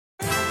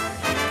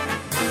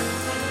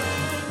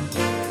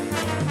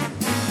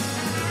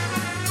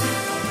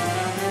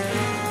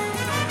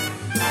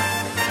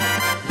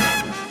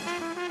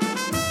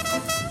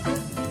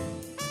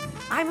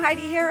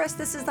Heidi Harris.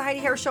 This is the Heidi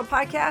Harris Show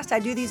podcast. I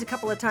do these a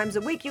couple of times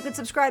a week. You can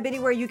subscribe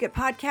anywhere you get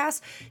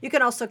podcasts. You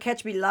can also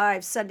catch me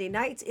live Sunday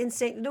nights in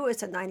St.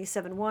 Louis at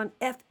 97.1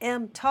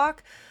 FM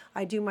Talk.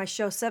 I do my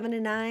show 7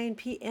 to 9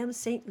 p.m.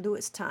 St.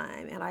 Louis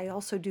time, and I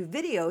also do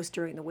videos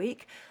during the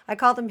week. I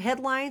call them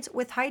Headlines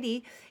with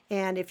Heidi,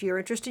 and if you're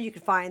interested, you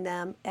can find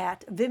them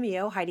at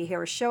Vimeo, Heidi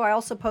Harris Show. I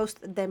also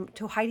post them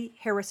to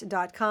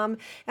HeidiHarris.com,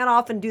 and I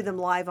often do them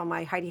live on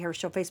my Heidi Harris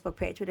Show Facebook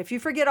page. But if you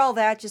forget all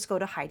that, just go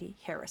to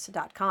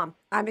HeidiHarris.com.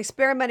 I'm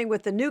experimenting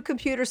with the new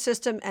computer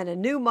system and a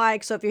new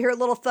mic, so if you hear a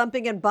little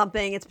thumping and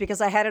bumping, it's because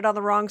I had it on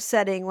the wrong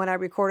setting when I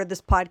recorded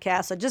this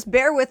podcast. So just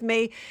bear with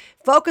me.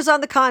 Focus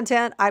on the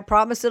content. I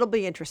promise it'll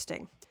be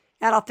interesting,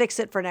 and I'll fix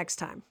it for next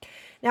time.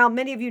 Now,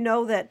 many of you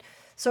know that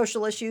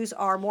social issues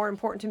are more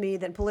important to me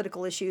than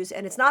political issues,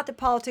 and it's not that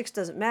politics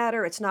doesn't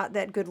matter. It's not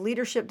that good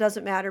leadership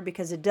doesn't matter,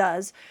 because it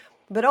does.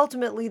 But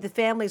ultimately, the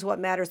family is what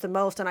matters the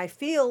most, and I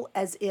feel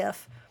as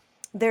if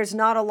there's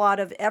not a lot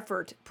of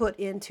effort put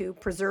into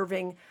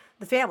preserving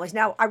the families.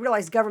 Now, I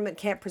realize government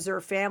can't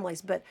preserve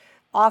families, but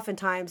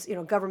oftentimes,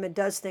 government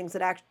does things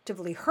that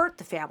actively hurt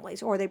the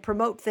families, or they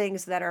promote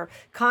things that are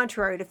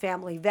contrary to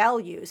family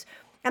values.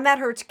 And that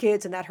hurts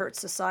kids and that hurts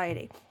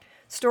society.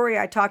 Story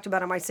I talked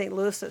about on my St.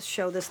 Louis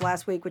show this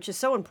last week, which is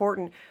so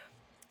important.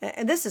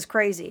 And this is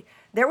crazy.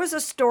 There was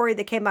a story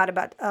that came out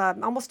about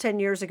almost 10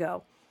 years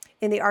ago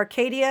in the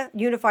Arcadia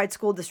Unified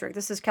School District.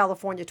 This is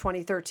California,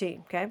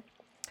 2013, okay?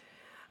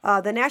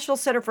 The National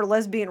Center for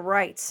Lesbian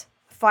Rights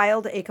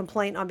filed a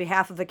complaint on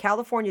behalf of a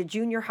California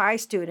junior high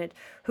student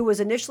who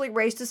was initially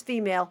raised as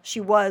female. She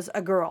was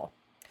a girl.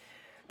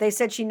 They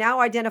said she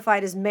now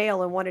identified as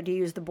male and wanted to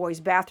use the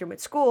boys' bathroom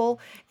at school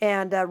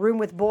and room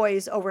with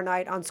boys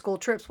overnight on school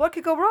trips. What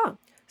could go wrong?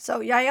 So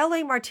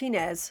Yaeli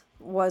Martinez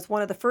was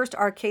one of the first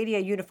Arcadia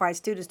Unified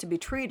students to be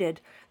treated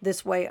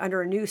this way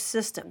under a new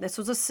system. This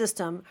was a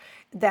system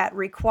that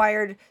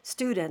required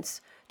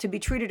students to be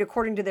treated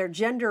according to their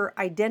gender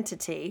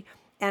identity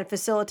and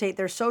facilitate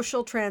their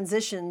social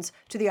transitions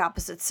to the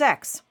opposite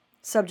sex,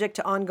 subject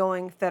to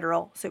ongoing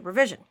federal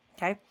supervision.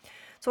 Okay,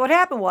 so what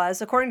happened was,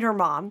 according to her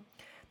mom,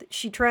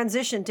 she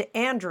transitioned to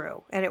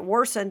Andrew, and it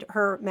worsened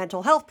her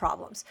mental health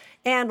problems.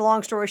 And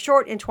long story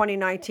short, in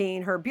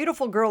 2019, her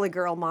beautiful girly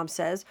girl, mom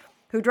says,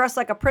 who dressed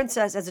like a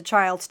princess as a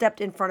child, stepped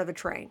in front of a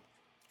train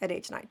at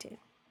age 19.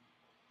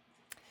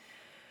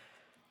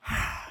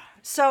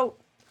 So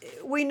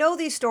we know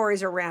these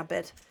stories are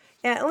rampant.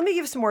 And let me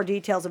give some more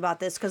details about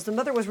this, because the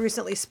mother was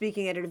recently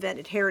speaking at an event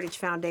at Heritage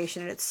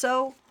Foundation, and it's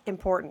so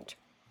important.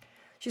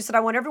 She said, "I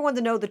want everyone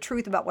to know the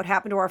truth about what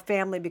happened to our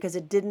family, because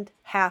it didn't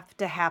have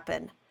to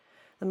happen."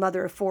 The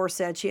mother of four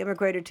said she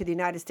immigrated to the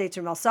United States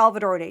from El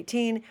Salvador at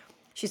 18.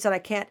 She said, "I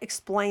can't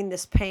explain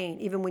this pain.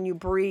 Even when you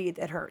breathe,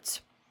 it hurts."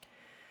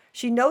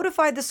 She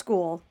notified the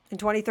school in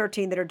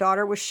 2013 that her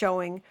daughter was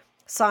showing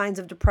signs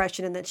of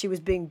depression and that she was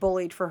being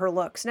bullied for her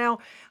looks. Now,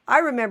 I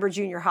remember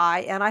junior high,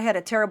 and I had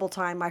a terrible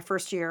time my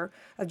first year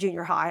of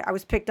junior high. I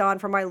was picked on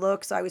for my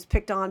looks. I was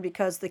picked on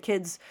because the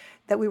kids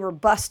that we were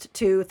bused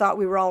to thought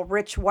we were all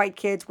rich white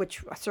kids,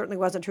 which certainly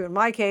wasn't true in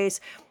my case.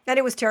 And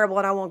it was terrible,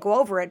 and I won't go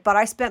over it. But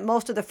I spent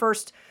most of the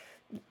first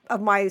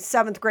of my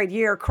 7th grade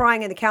year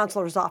crying in the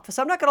counselor's office.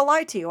 I'm not going to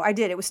lie to you. I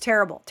did. It was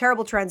terrible.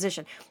 Terrible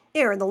transition.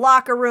 You're in the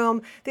locker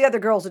room. The other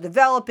girls are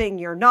developing.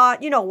 You're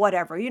not.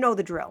 Whatever. You know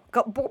the drill.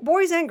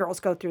 Boys and girls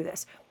go through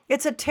this.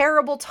 It's a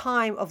terrible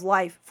time of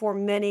life for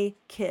many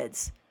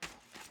kids.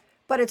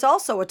 But it's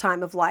also a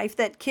time of life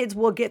that kids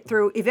will get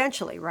through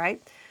eventually,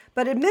 right?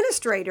 But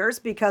administrators,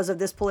 because of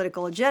this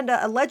political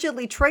agenda,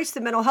 allegedly trace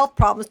the mental health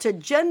problems to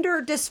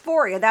gender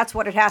dysphoria. That's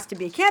what it has to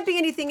be. It can't be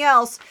anything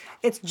else.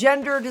 It's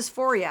gender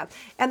dysphoria.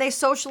 And they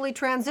socially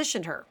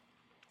transitioned her.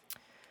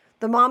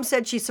 The mom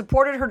said she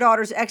supported her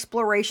daughter's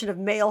exploration of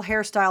male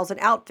hairstyles and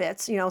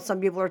outfits.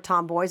 Some people are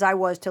tomboys. I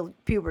was till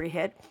puberty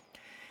hit.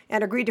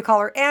 And agreed to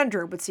call her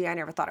Andrew. But see, I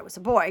never thought it was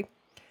a boy.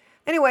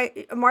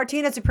 Anyway,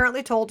 Martinez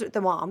apparently told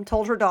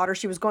her daughter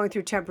she was going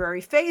through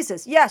temporary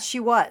phases. Yes, she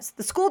was.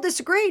 The school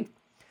disagreed,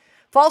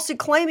 falsely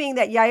claiming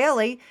that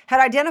Yaeli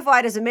had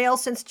identified as a male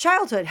since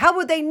childhood. How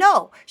would they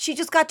know? She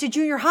just got to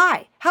junior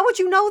high. How would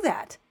you know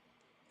that?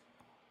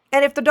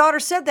 And if the daughter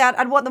said that,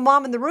 I'd want the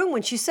mom in the room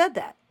when she said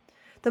that.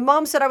 The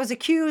mom said, "I was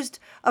accused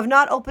of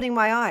not opening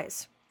my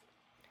eyes."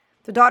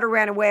 The daughter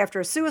ran away after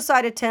a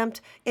suicide attempt,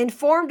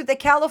 informed that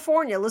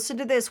California, listen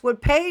to this,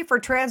 would pay for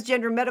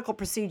transgender medical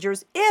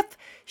procedures if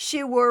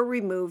she were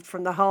removed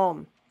from the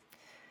home,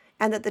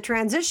 and that the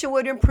transition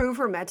would improve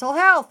her mental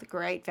health.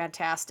 Great,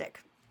 fantastic.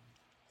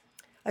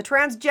 A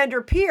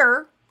transgender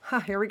peer,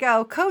 here we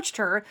go, coached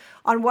her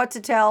on what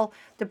to tell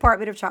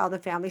Department of Child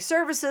and Family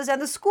Services,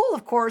 and the school,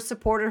 of course,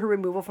 supported her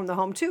removal from the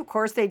home, too. Of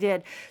course they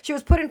did. She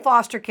was put in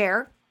foster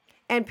care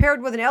and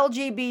paired with an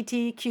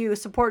LGBTQ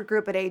support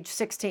group at age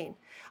 16.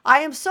 I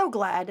am so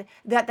glad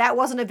that that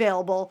wasn't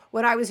available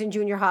when I was in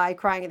junior high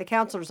crying in the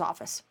counselor's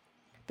office,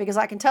 because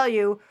I can tell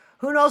you,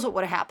 who knows what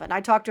would have happened. I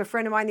talked to a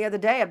friend of mine the other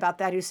day about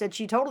that, who said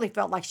she totally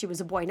felt like she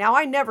was a boy. Now,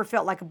 I never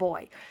felt like a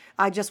boy.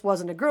 I just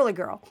wasn't a girly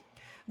girl.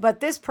 But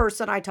this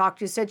person I talked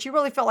to said she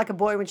really felt like a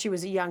boy when she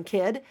was a young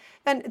kid.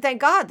 And thank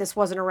God this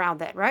wasn't around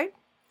then, right?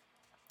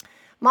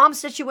 Mom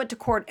said she went to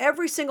court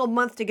every single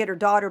month to get her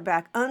daughter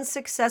back,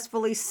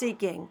 unsuccessfully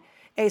seeking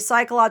a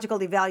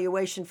psychological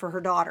evaluation for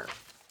her daughter.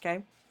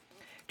 Okay.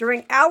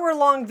 During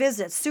hour-long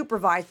visits,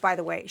 supervised, by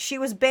the way, she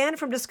was banned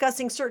from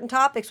discussing certain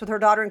topics with her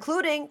daughter,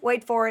 including,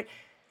 wait for it,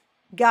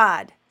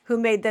 God, who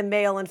made them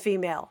male and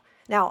female.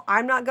 Now,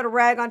 I'm not going to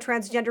rag on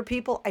transgender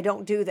people. I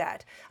don't do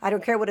that. I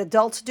don't care what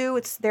adults do.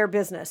 It's their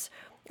business.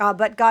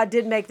 But God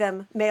did make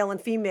them male and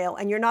female,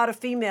 and you're not a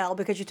female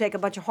because you take a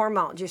bunch of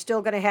hormones. You're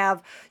still going to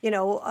have,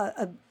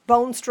 a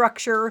bone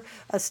structure,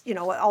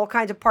 all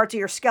kinds of parts of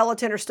your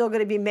skeleton are still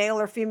going to be male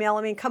or female.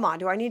 I mean, come on.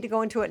 Do I need to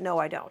go into it? No,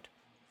 I don't.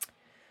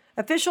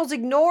 Officials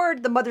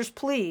ignored the mother's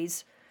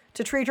pleas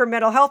to treat her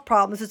mental health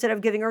problems instead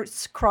of giving her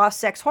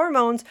cross-sex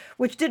hormones,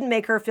 which didn't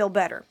make her feel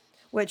better,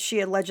 which she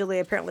allegedly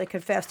apparently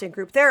confessed in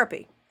group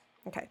therapy.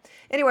 Okay.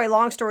 Anyway,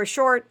 long story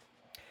short,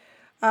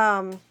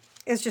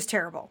 it's just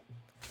terrible.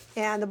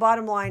 And the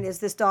bottom line is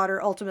this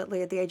daughter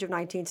ultimately at the age of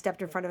 19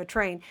 stepped in front of a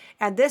train.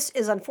 And this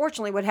is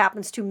unfortunately what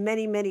happens to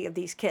many, many of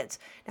these kids.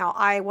 Now,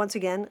 once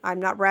again, I'm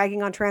not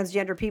ragging on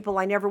transgender people.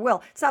 I never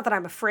will. It's not that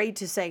I'm afraid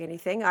to say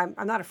anything. I'm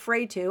not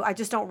afraid to. I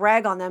just don't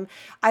rag on them.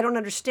 I don't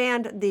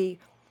understand the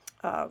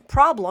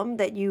problem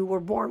that you were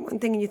born one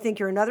thing and you think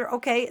you're another.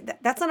 Okay,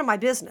 that's none of my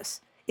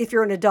business if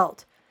you're an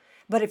adult.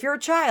 But if you're a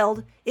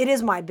child, it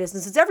is my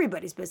business. It's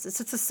everybody's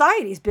business. It's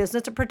society's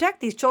business to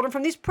protect these children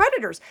from these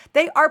predators.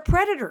 They are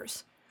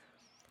predators.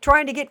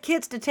 Trying to get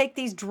kids to take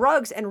these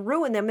drugs and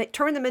ruin them,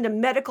 turn them into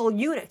medical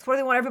units. What do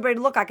they want everybody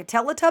to look like, a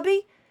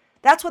Teletubby?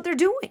 That's what they're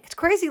doing. It's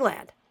crazy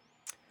land.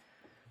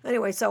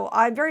 Anyway, so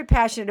I'm very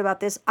passionate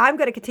about this. I'm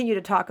going to continue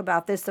to talk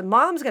about this. The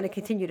mom's going to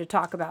continue to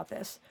talk about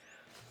this.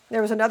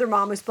 There was another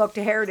mom who spoke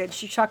to Heritage.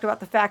 She talked about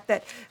the fact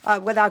that,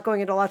 without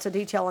going into lots of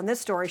detail on this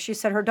story, she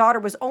said her daughter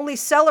was only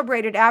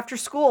celebrated after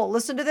school.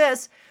 Listen to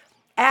this.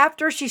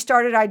 After she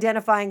started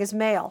identifying as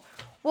male.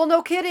 Well,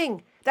 no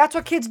kidding. That's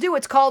what kids do.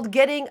 It's called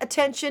getting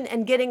attention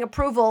and getting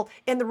approval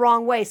in the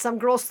wrong way. Some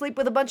girls sleep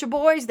with a bunch of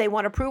boys. They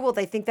want approval.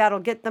 They think that'll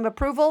get them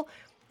approval,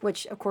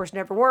 which of course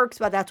never works,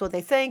 but that's what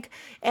they think.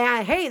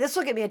 And hey, this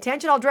will get me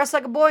attention. I'll dress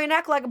like a boy and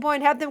act like a boy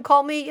and have them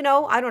call me,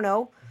 I don't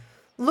know,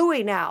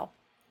 Louie now.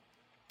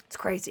 It's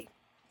crazy.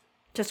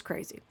 Just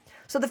crazy.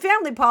 So the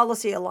Family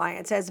Policy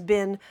Alliance has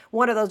been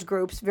one of those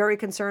groups very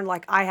concerned,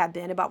 like I have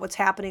been, about what's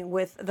happening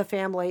with the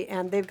family.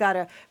 And they've got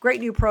a great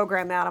new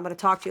program out I'm going to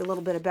talk to you a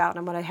little bit about. And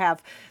I'm going to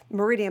have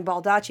Meridian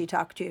Baldacci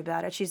talk to you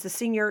about it. She's the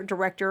Senior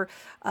Director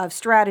of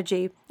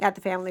Strategy at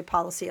the Family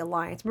Policy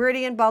Alliance.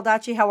 Meridian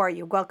Baldacci, how are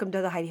you? Welcome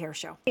to the Heidi Hare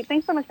Show. Hey,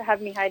 thanks so much for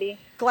having me, Heidi.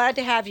 Glad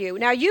to have you.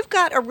 Now, you've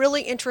got a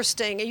really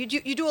interesting,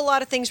 you do a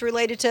lot of things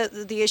related to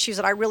the issues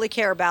that I really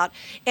care about.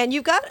 And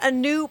you've got a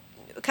new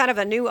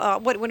what do you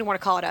want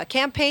to call it, a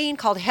campaign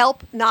called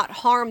Help Not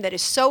Harm that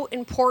is so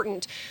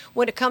important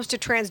when it comes to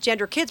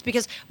transgender kids,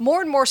 because more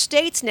and more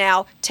states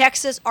now,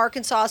 Texas,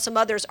 Arkansas, some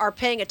others, are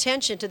paying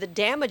attention to the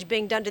damage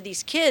being done to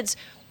these kids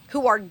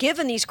who are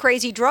given these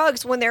crazy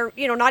drugs when they're,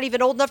 not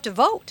even old enough to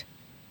vote.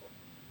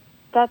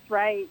 That's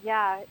right.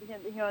 Yeah.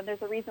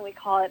 There's a reason we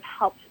call it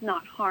Help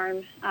Not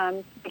Harm,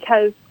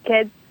 because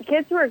kids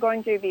who are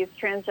going through these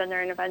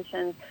transgender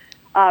interventions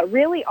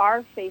really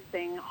are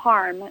facing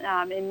harm,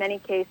 in many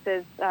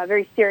cases,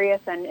 very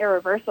serious and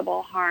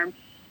irreversible harm,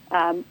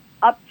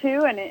 up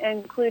to and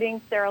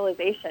including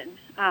sterilization.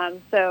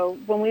 So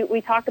when we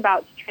talk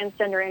about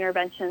transgender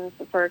interventions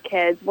for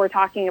kids, we're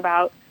talking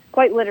about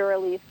quite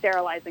literally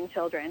sterilizing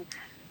children,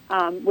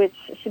 which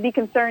should be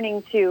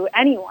concerning to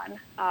anyone,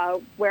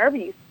 wherever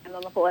you stand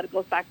on the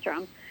political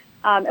spectrum.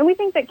 And we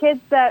think that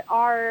kids that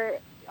are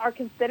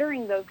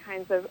considering those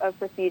kinds of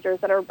procedures,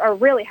 that are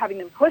really having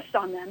them pushed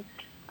on them,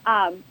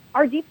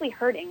 are deeply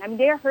hurting. I mean,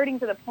 they are hurting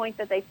to the point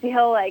that they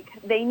feel like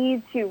they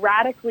need to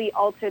radically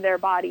alter their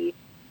body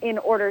in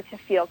order to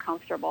feel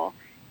comfortable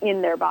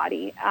in their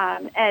body.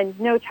 And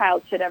no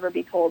child should ever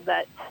be told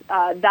that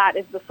that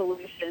is the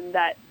solution,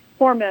 that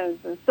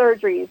hormones and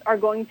surgeries are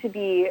going to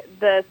be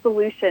the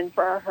solution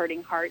for our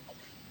hurting hearts.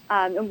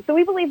 And so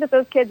we believe that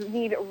those kids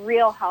need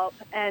real help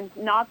and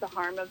not the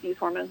harm of these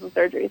hormones and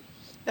surgeries.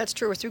 That's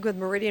true. We're through with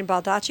Meridian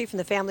Baldacci from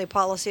the Family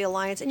Policy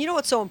Alliance. And you know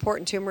what's so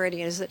important too,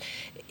 Meridian, is that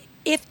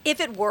if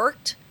it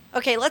worked,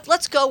 okay,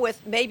 let's go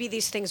with maybe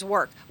these things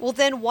work. Well,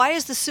 then why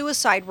is the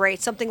suicide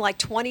rate something like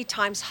 20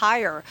 times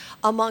higher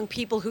among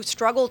people who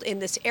struggled in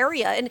this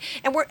area?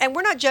 And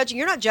we're not judging.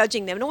 You're not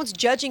judging them. No one's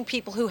judging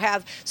people who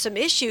have some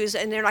issues,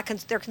 and they're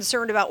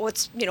concerned about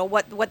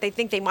what they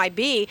think they might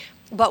be.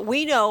 But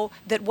we know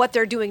that what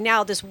they're doing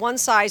now, this one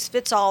size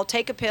fits all,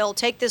 take a pill,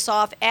 take this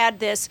off, add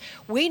this,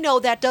 we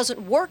know that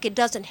doesn't work. It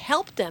doesn't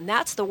help them.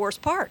 That's the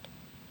worst part.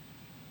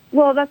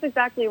 Well, that's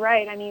exactly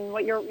right. I mean,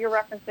 what you're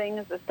referencing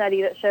is a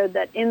study that showed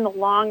that in the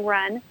long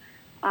run,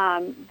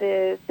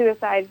 the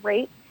suicide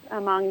rates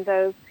among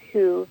those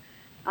who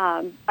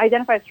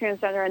identify as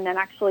transgender and then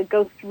actually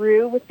go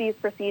through with these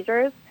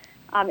procedures,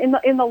 in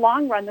the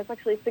long run, that's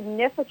actually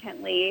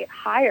significantly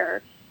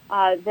higher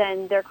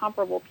than their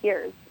comparable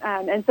peers.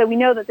 And so we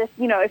know that this,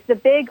 it's the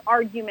big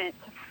argument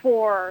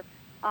for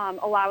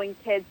allowing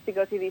kids to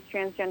go through these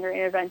transgender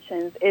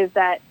interventions is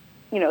that,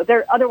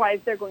 otherwise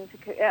they're going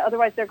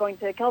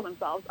to kill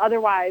themselves.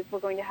 Otherwise, we're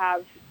going to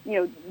have,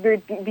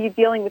 be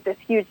dealing with this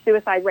huge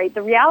suicide rate.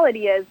 The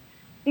reality is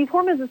these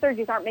hormones and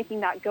surgeries aren't making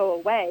that go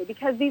away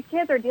because these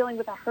kids are dealing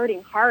with a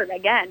hurting heart.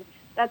 Again,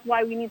 that's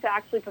why we need to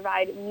actually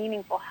provide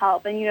meaningful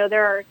help. And,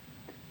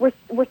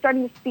 we're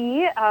starting to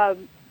see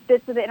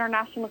bits of the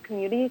international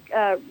community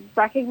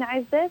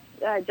recognize this.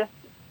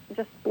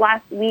 Just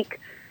last week,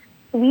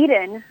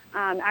 Sweden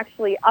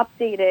actually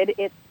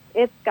updated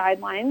its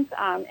guidelines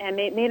and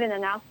made an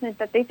announcement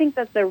that they think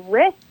that the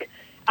risk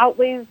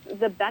outweighs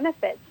the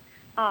benefits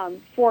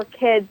for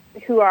kids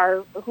who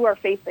are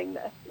facing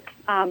this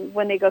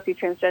when they go through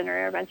transgender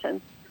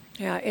interventions.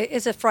 Yeah, it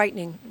is a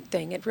frightening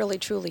thing. It really,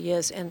 truly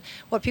is. And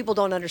what people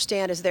don't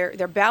understand is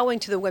they're bowing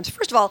to the whims.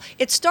 First of all,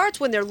 it starts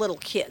when they're little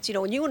kids.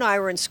 When you and I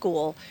were in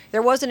school,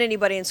 there wasn't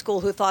anybody in school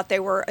who thought they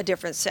were a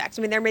different sex.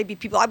 I mean, there may be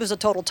people. I was a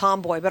total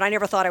tomboy, but I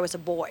never thought I was a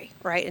boy,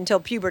 right? Until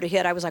puberty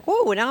hit, I was like,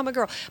 whoa, now I'm a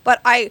girl. But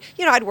I'd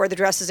wear the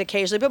dresses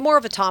occasionally, but more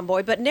of a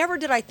tomboy. But never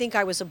did I think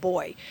I was a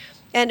boy.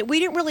 And we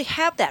didn't really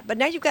have that. But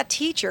now you've got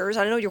teachers.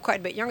 I know you're quite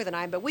a bit younger than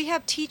I am, but we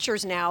have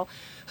teachers now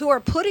who are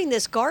putting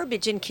this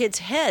garbage in kids'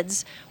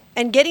 heads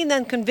and getting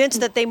them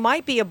convinced that they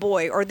might be a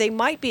boy or they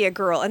might be a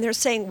girl. And they're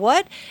saying,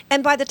 what?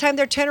 And by the time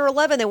they're 10 or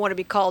 11, they want to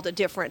be called a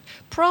different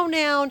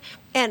pronoun.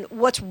 And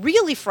what's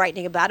really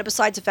frightening about it,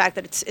 besides the fact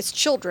that it's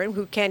children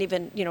who can't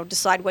even,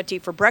 decide what to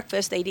eat for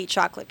breakfast, they'd eat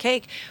chocolate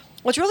cake.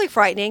 What's really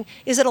frightening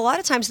is that a lot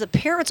of times the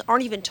parents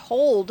aren't even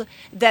told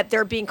that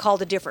they're being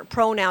called a different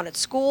pronoun at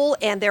school.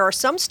 And there are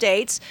some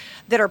states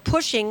that are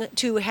pushing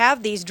to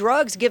have these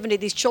drugs given to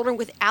these children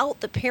without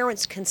the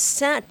parents'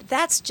 consent.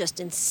 That's just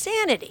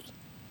insanity.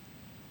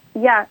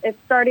 Yeah, it's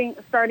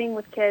starting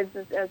with kids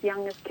as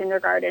young as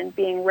kindergarten,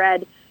 being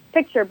read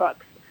picture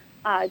books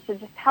to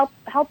just help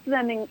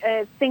them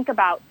think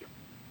about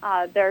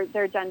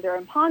their gender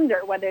and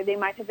ponder whether they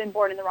might have been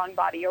born in the wrong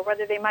body or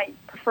whether they might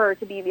prefer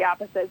to be the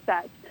opposite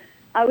sex,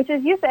 which,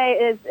 as you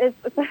say, is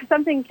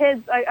something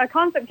a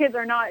concept kids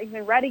are not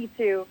even ready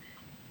to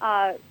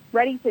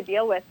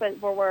deal with, but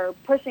where we're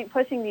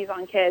pushing these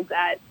on kids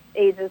at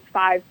ages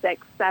 5,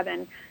 6,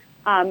 7,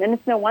 and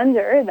it's no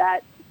wonder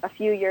that a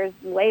few years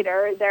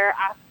later, they're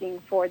asking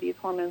for these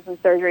hormones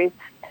and surgeries.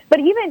 But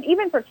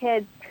even for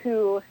kids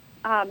who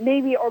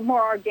maybe are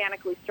more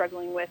organically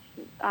struggling with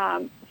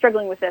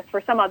this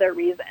for some other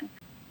reason,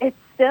 it's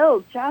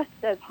still just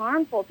as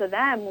harmful to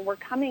them when we're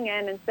coming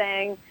in and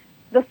saying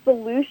the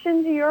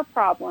solution to your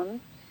problems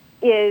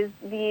is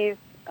these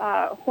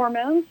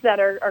hormones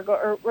that are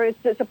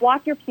to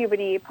block your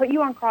puberty, put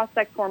you on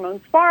cross-sex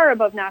hormones far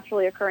above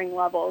naturally occurring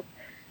levels.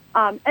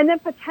 And then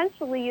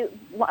potentially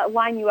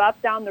line you up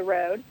down the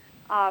road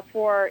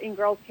for, in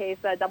girls' case,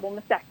 a double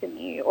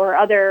mastectomy or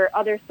other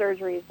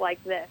surgeries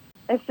like this.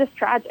 It's just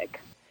tragic.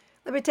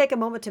 Let me take a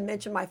moment to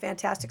mention my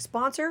fantastic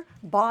sponsor,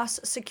 Boss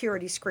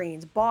Security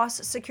Screens.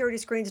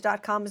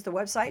 BossSecurityScreens.com is the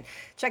website.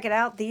 Check it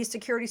out. These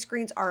security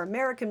screens are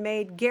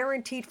American-made,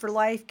 guaranteed for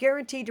life,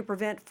 guaranteed to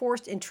prevent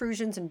forced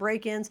intrusions and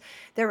break-ins.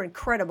 They're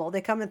incredible.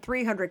 They come in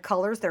 300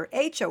 colors. They're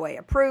HOA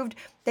approved.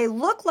 They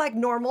look like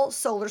normal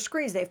solar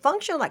screens. They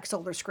function like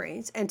solar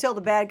screens until the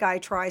bad guy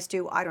tries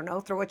to,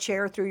 throw a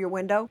chair through your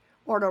window,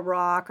 or a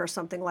rock or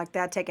something like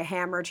that, take a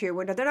hammer to your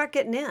window. They're not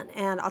getting in.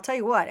 And I'll tell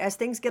you what, as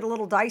things get a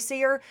little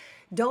dicier,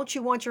 don't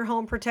you want your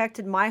home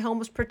protected? My home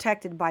was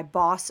protected by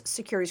Boss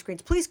Security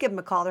Screens. Please give them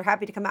a call. They're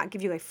happy to come out and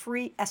give you a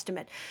free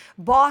estimate.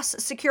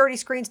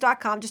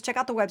 BossSecurityScreens.com. Just check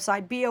out the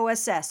website,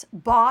 BOSS.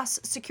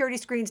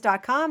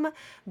 BossSecurityScreens.com.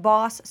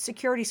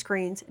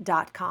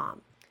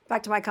 BossSecurityScreens.com.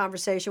 Back to my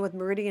conversation with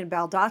Meridian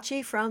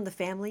Baldacci from the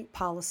Family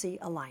Policy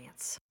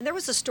Alliance. There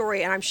was a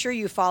story, and I'm sure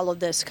you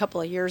followed this a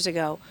couple of years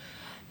ago,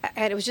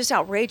 and it was just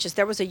outrageous.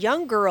 There was a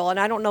young girl, and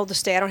I don't know the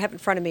state. I don't have it in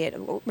front of me. I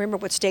don't remember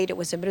what state it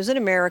was in, but it was in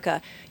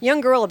America.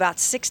 Young girl, about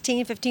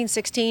 16,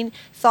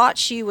 thought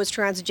she was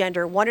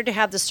transgender, wanted to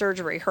have the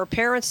surgery. Her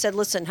parents said,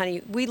 listen,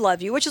 honey, we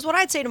love you, which is what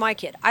I'd say to my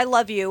kid. I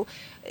love you,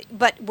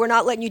 but we're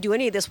not letting you do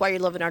any of this while you're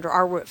living under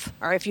our roof.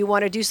 Or if you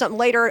want to do something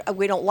later,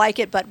 we don't like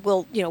it, but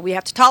we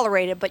have to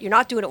tolerate it, but you're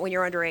not doing it when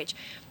you're underage.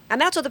 And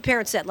that's what the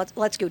parents said.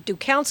 Let's go do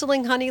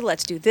counseling, honey.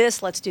 Let's do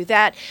this. Let's do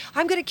that.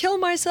 I'm going to kill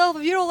myself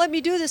if you don't let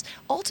me do this.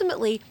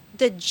 Ultimately,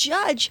 the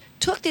judge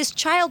took this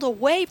child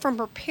away from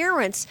her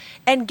parents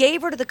and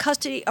gave her to the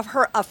custody of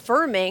her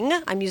affirming,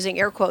 I'm using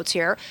air quotes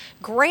here,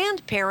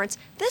 grandparents.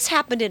 This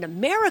happened in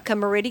America,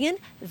 Meridian.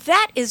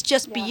 That is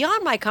just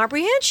beyond my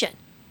comprehension.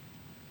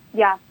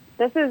 Yeah,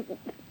 this is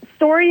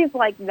stories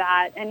like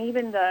that, and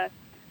even the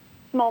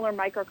smaller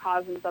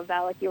microcosms of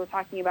that, like you were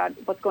talking about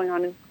what's going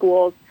on in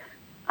schools.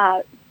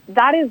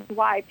 That is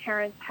why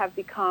parents have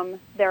become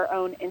their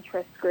own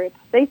interest group.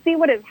 They see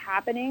what is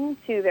happening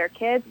to their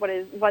kids,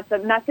 what the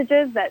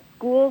messages that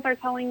schools are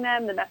telling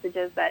them, the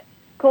messages that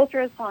culture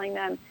is telling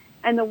them,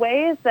 and the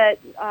ways that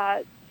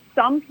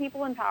some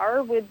people in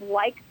power would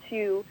like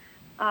to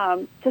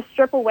to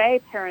strip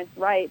away parents'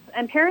 rights.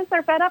 And parents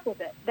are fed up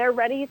with it. They're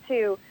ready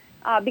to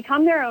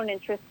become their own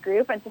interest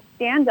group and to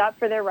stand up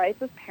for their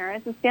rights as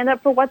parents and stand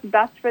up for what's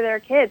best for their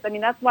kids. I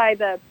mean, that's why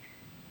the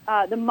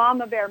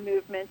mama bear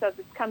movement, as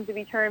it's come to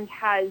be termed,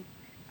 has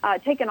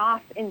taken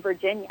off in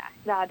Virginia.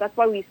 That's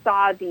why we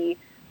saw the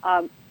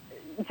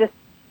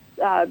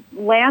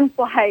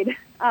landslide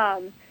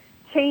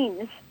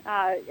change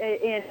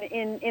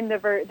in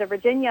the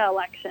Virginia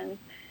elections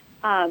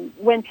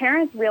when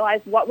parents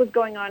realized what was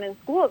going on in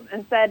schools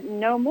and said,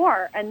 no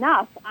more,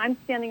 enough. I'm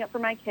standing up for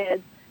my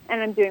kids,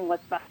 and I'm doing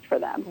what's best for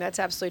them. That's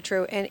absolutely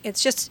true. And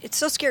it's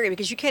so scary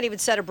because you can't even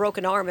set a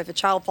broken arm if a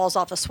child falls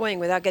off a swing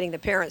without getting the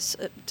parents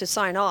to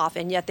sign off,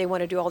 and yet they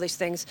want to do all these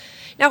things.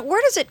 Now,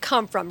 where does it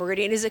come from,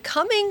 Meridian? Is it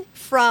coming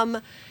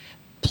from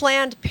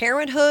Planned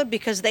Parenthood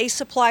because they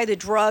supply the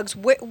drugs?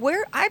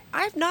 Where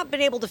I've not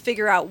been able to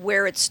figure out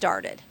where it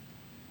started.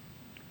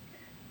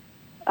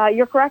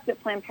 You're correct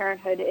that Planned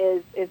Parenthood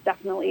is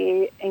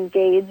definitely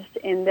engaged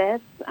in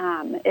this.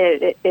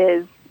 It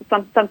is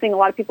something a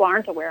lot of people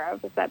aren't aware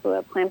of, is that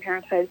the Planned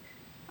Parenthood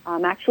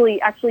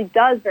actually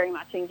does very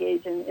much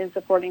engage in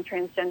supporting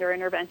transgender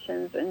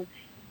interventions and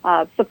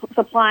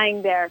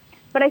supplying there.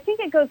 But I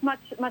think it goes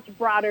much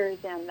broader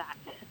than that.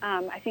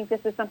 I think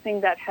this is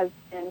something that has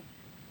been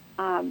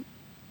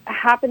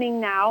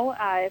happening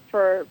now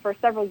for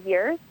several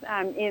years.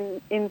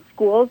 In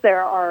schools,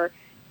 there are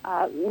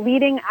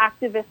leading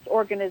activist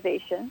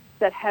organizations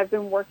that have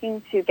been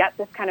working to get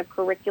this kind of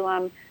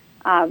curriculum,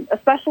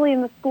 especially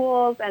in the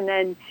schools, and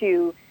then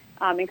to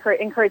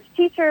encourage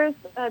teachers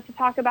to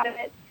talk about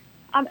it.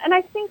 And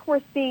I think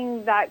we're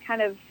seeing that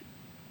kind of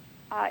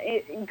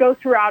go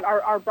throughout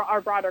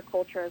our broader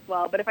culture as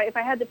well. But if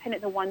I had to pin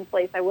it to one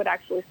place, I would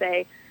actually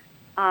say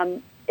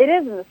it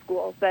is in the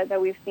schools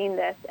that we've seen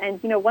this.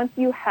 And, once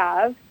you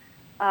have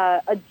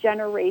a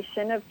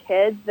generation of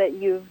kids that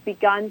you've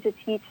begun to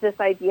teach this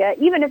idea,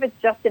 even if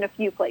it's just in a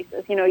few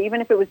places,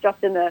 even if it was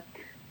just in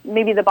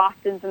maybe the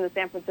Bostons and the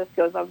San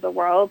Franciscos of the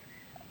world,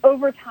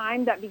 over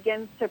time that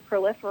begins to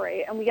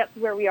proliferate. And we get to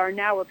where we are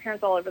now, where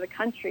parents all over the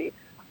country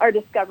are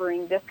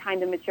discovering this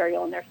kind of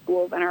material in their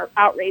schools and are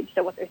outraged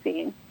at what they're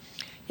seeing.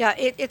 Yeah,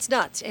 it's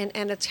nuts, and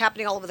it's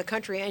happening all over the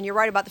country. And you're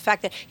right about the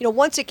fact that,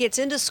 once it gets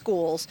into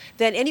schools,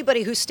 then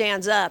anybody who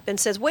stands up and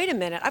says, wait a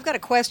minute, I've got a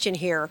question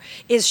here,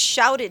 is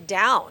shouted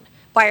down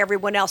by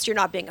everyone else. You're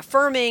not being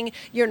affirming.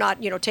 You're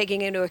not,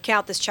 taking into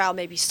account this child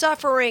may be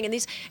suffering,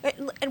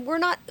 and we're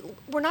not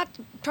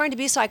trying to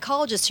be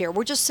psychologists here.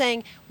 We're just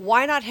saying,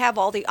 why not have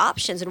all the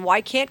options, and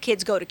why can't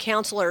kids go to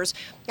counselors?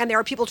 And there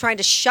are people trying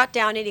to shut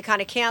down any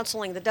kind of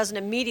counseling that doesn't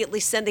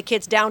immediately send the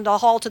kids down the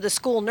hall to the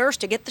school nurse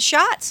to get the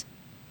shots.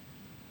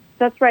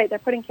 That's right. They're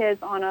putting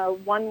kids on a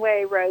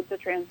one-way road to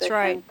transition.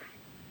 That's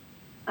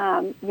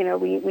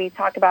right. We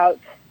talk about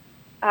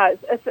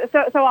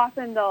so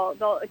often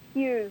they'll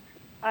accuse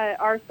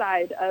our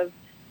side of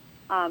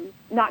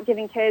not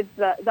giving kids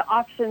the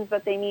options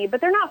that they need, but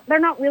they're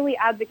not really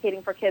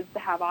advocating for kids to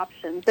have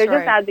options. They're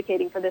just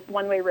advocating for this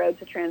one-way road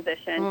to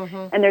transition,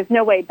 and there's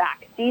no way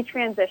back.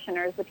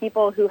 Detransitioners, the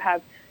people who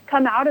have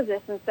come out of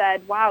this and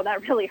said, "Wow,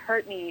 that really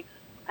hurt me,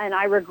 and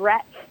I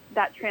regret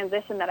that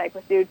transition that I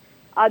pursued."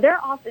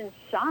 They're often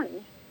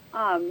shunned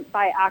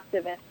by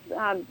activists.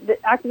 The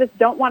activists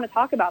don't want to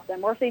talk about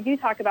them, or if they do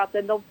talk about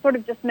them, they'll sort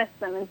of dismiss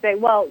them and say,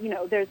 well,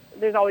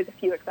 there's always a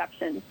few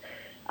exceptions.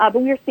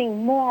 But we are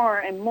seeing more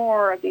and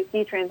more of these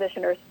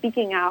detransitioners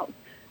speaking out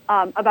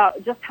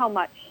about just how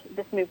much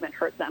this movement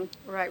hurt them.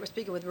 Right. We're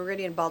speaking with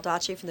Meridian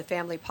Baldacci from the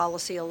Family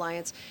Policy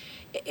Alliance.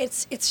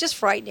 It's just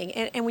frightening.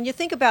 And when you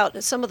think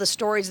about some of the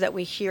stories that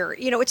we hear,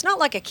 it's not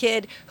like a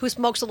kid who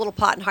smokes a little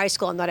pot in high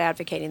school. I'm not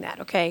advocating that,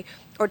 okay?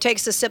 Or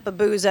takes a sip of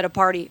booze at a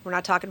party. We're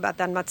not talking about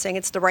that. I'm not saying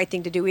it's the right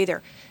thing to do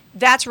either.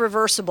 That's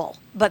reversible.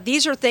 But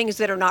these are things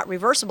that are not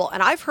reversible.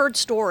 And I've heard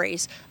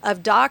stories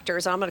of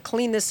doctors, and I'm going to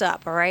clean this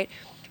up, all right,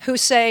 who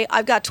say,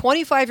 I've got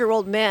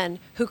 25-year-old men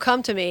who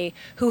come to me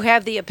who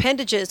have the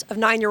appendages of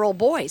 9-year-old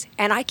boys,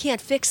 and I can't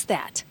fix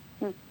that.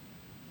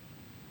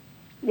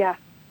 Yeah,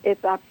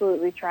 it's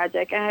absolutely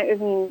tragic. And I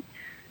mean,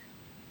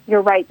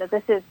 you're right that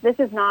this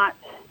is not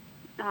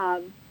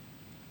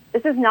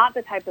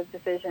the type of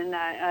decision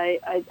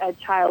that a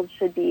child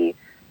should be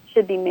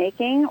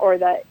making, or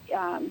that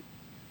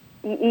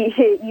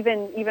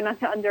even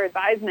under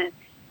advisement.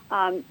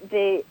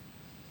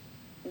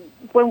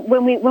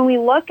 When we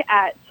look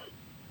at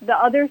the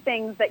other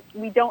things that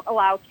we don't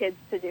allow kids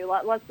to do,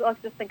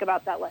 let's just think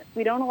about that list.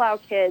 We don't allow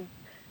kids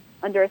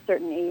under a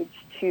certain age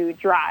to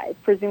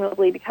drive,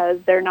 presumably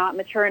because they're not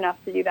mature enough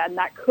to do that, and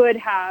that could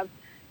have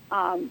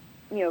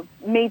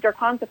major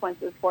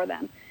consequences for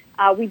them.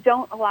 We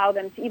don't allow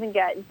them to even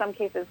get, in some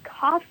cases,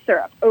 cough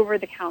syrup over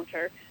the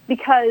counter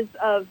because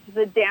of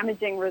the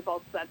damaging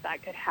results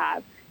that could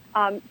have.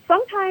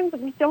 Sometimes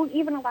we don't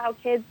even allow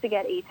kids to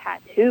get a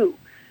tattoo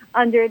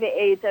under the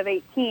age of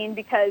 18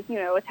 because, you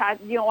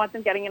don't want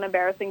them getting an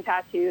embarrassing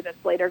tattoo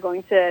that's later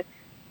going to,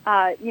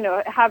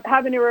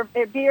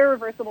 be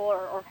irreversible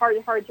or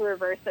hard to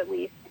reverse at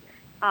least.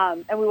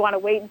 And we want to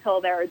wait until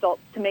they're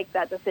adults to make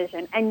that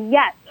decision. And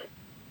yet,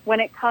 when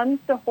it comes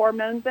to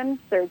hormones and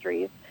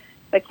surgeries,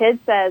 the kid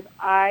says,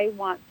 I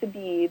want to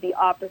be the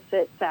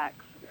opposite sex,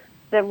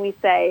 then we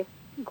say,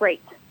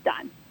 great,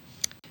 done.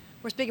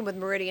 We're speaking with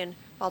Meridian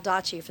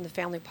Baldacci from the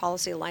Family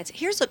Policy Alliance.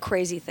 Here's a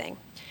crazy thing.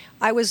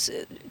 I was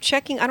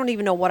checking, I don't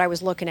even know what I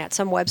was looking at,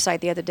 some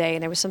website the other day,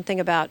 and there was something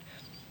about,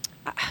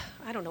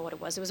 I don't know what it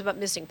was. It was about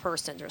missing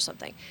persons or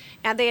something.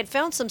 And they had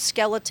found some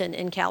skeleton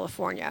in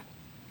California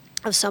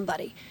of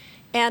somebody.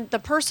 And the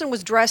person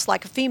was dressed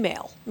like a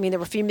female. I mean, there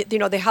were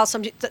female, they how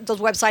some those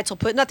websites will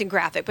put nothing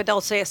graphic, but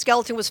they'll say a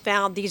skeleton was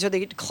found. These are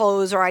the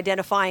clothes or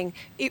identifying,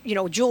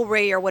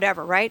 jewelry or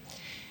whatever, right?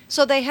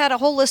 So they had a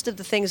whole list of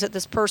the things that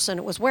this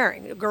person was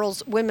wearing.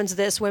 Girls, women's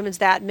this, women's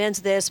that,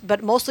 men's this,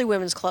 but mostly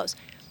women's clothes.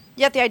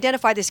 Yet they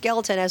identified the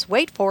skeleton as,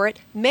 wait for it,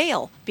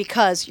 male,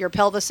 because your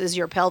pelvis is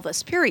your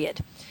pelvis,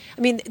 period.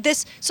 I mean,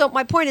 so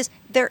my point is,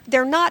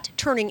 they're not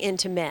turning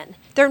into men.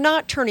 They're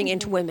not turning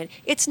into women.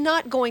 It's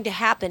not going to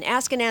happen.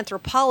 Ask an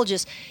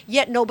anthropologist,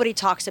 yet nobody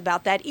talks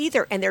about that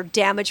either. And they're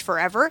damaged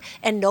forever.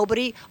 And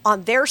nobody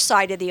on their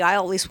side of the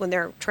aisle, at least when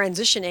they're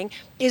transitioning,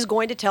 is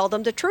going to tell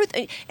them the truth.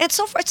 And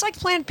so it's like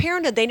Planned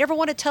Parenthood. They never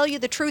want to tell you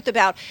the truth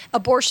about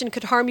abortion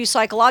could harm you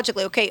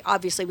psychologically. Okay,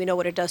 obviously we know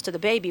what it does to the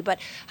baby, but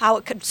how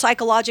it could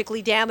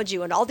psychologically damage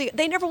you and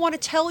they never want to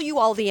tell you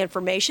all the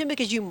information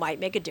because you might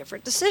make a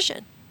different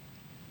decision.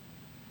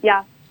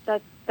 Yeah,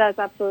 that's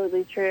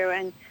absolutely true,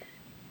 and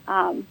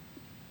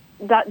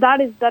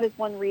that is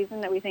one reason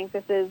that we think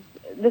this is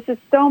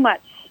so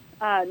much.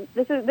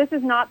 This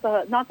is not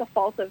the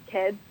fault of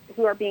kids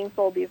who are being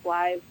sold these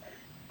lies.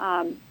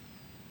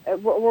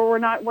 We're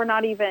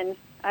not even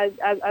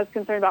as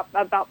concerned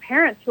about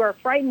parents who are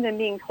frightened and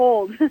being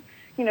told,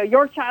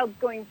 your child's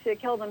going to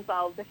kill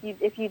themselves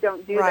if you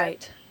don't do right.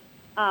 this.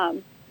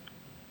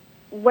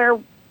 Where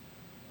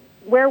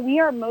we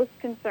are most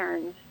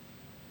concerned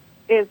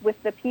is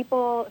with the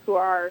people who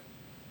are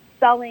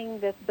selling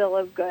this bill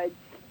of goods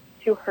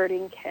to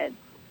hurting kids.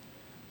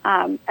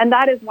 And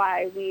that is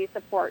why we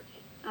support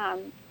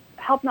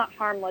Help Not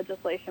Harm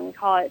legislation, we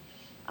call it,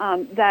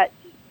 that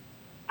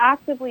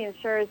actively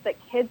ensures that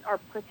kids are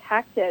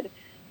protected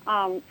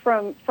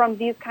from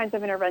these kinds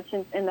of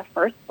interventions in the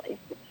first place.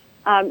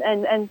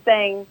 And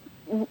saying,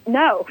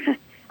 no,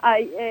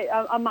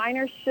 a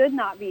minor should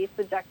not be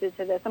subjected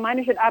to this. A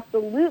minor should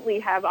absolutely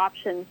have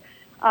options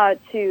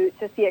to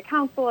see a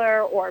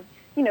counselor, or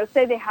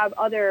say they have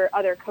other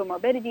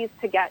comorbidities,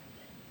 to get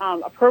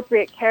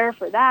appropriate care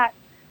for that,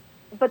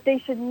 but they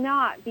should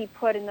not be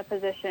put in the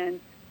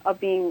position of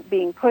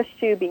being pushed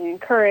to, being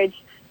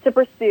encouraged to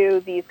pursue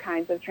these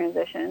kinds of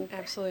transitions.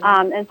 Absolutely.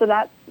 And so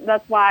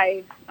that's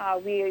why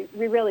we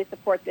really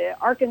support the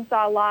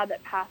Arkansas law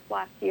that passed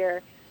last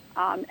year,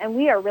 and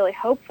we are really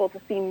hopeful to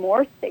see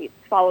more states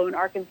follow in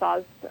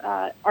Arkansas's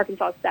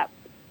steps.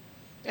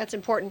 That's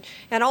important.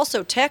 And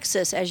also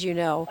Texas, as you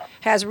know,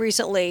 has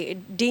recently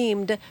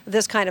deemed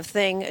this kind of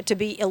thing to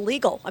be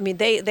illegal. I mean,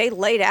 they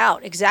laid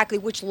out exactly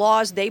which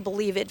laws they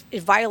believe it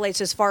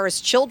violates as far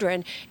as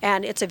children,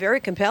 and it's a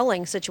very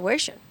compelling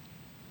situation.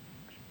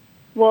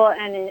 Well,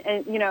 and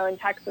in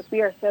Texas,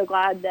 we are so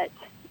glad that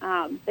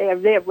they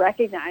have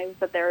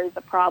recognized that there is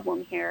a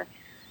problem here.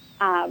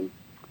 It's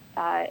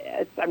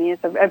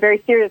a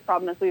very serious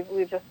problem, as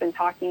we've just been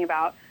talking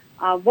about.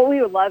 What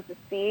we would love to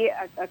see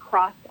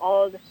across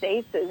all of the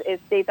states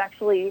is states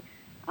actually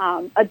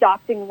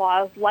adopting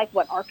laws like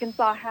what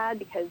Arkansas had,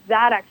 because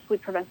that actually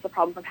prevents the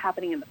problem from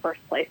happening in the first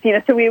place.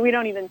 So we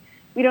don't even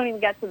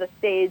get to the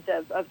stage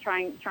of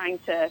trying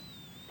to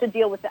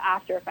deal with the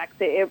after effects.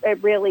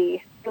 It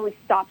really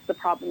stops the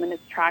problem in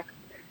its tracks.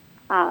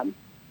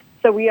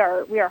 So we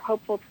are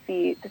hopeful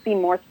to see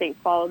more states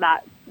follow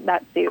that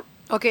suit.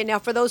 Okay, now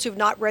for those who've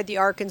not read the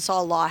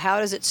Arkansas law, how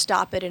does it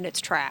stop it in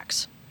its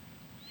tracks?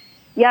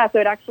 Yeah, so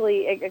it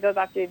goes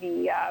after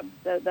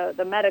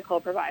the medical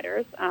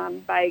providers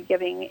by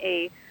giving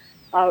a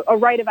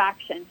right of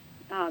action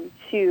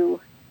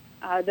to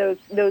those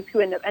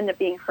who end up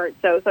being hurt.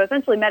 So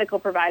essentially, medical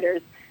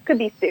providers could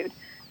be sued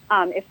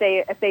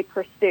if they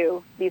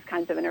pursue these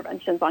kinds of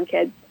interventions on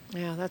kids.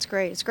 Yeah, that's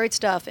great. It's great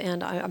stuff,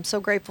 and I'm so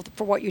grateful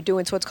for what you're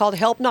doing. So it's called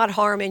Help Not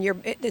Harm,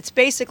 and it's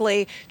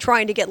basically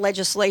trying to get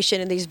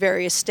legislation in these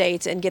various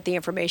states and get the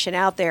information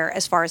out there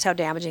as far as how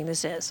damaging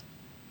this is.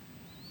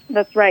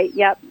 That's right.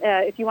 Yep.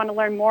 If you want to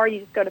learn more, you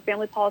just go to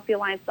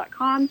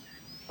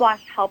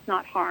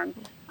familypolicyalliance.com/helpnotharm.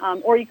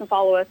 Or you can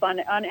follow us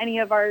on any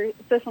of our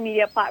social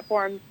media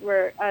platforms.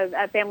 We're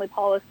at Family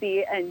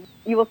Policy, and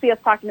you will see us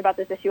talking about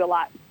this issue a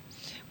lot.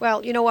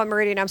 Well, you know what,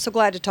 Meridian, I'm so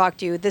glad to talk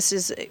to you. This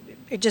is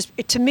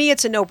to me,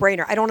 it's a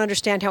no-brainer. I don't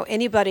understand how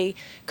anybody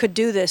could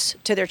do this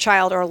to their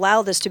child or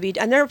allow this to be,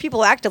 and there are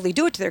people who actively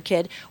do it to their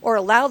kid or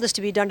allow this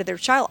to be done to their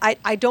child. I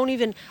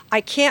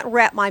can't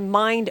wrap my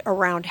mind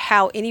around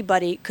how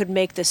anybody could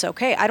make this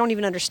okay. I don't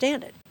even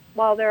understand it.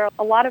 Well, there are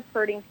a lot of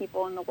hurting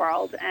people in the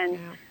world, and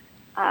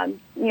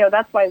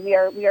that's why we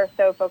are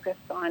so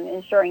focused on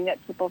ensuring that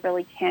people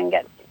really can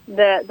get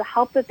the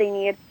help that they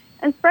need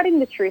and spreading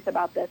the truth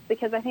about this,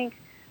 because I think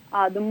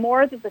the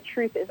more that the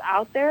truth is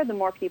out there, the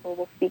more people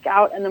will speak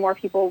out, and the more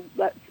people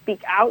that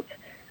speak out,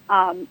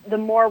 the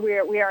more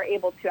we are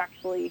able to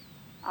actually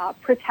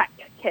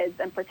protect kids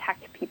and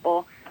protect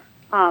people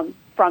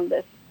from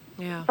this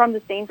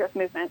dangerous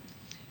movement.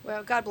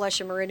 Well, God bless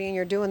you, Meridian.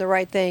 You're doing the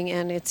right thing,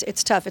 and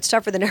it's tough. It's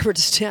tougher than ever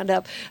to stand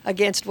up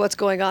against what's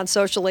going on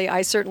socially.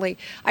 I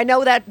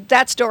know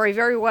that story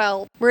very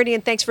well.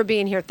 Meridian, thanks for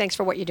being here. Thanks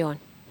for what you're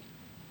doing.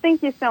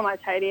 Thank you so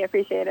much, Heidi. I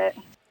appreciate it.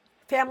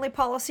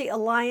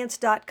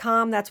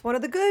 FamilyPolicyAlliance.com. That's one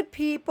of the good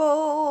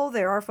people.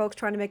 There are folks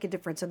trying to make a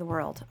difference in the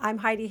world. I'm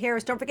Heidi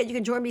Harris. Don't forget you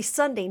can join me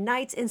Sunday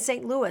nights in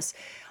St. Louis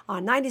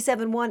on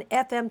 97.1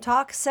 FM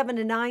Talk, 7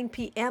 to 9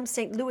 p.m.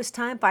 St. Louis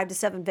time, 5 to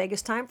 7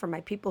 Vegas time for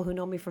my people who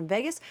know me from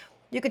Vegas.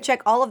 You can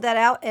check all of that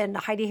out at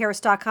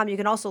HeidiHarris.com. You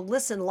can also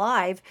listen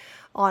live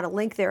on a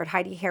link there at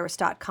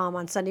HeidiHarris.com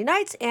on Sunday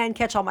nights and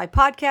catch all my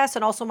podcasts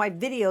and also my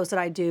videos that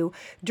I do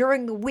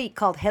during the week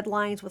called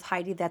Headlines with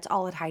Heidi. That's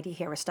all at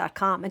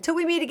HeidiHarris.com. Until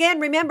we meet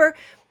again, remember,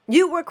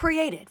 you were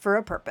created for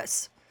a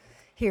purpose.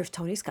 Here's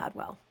Tony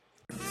Scottwell.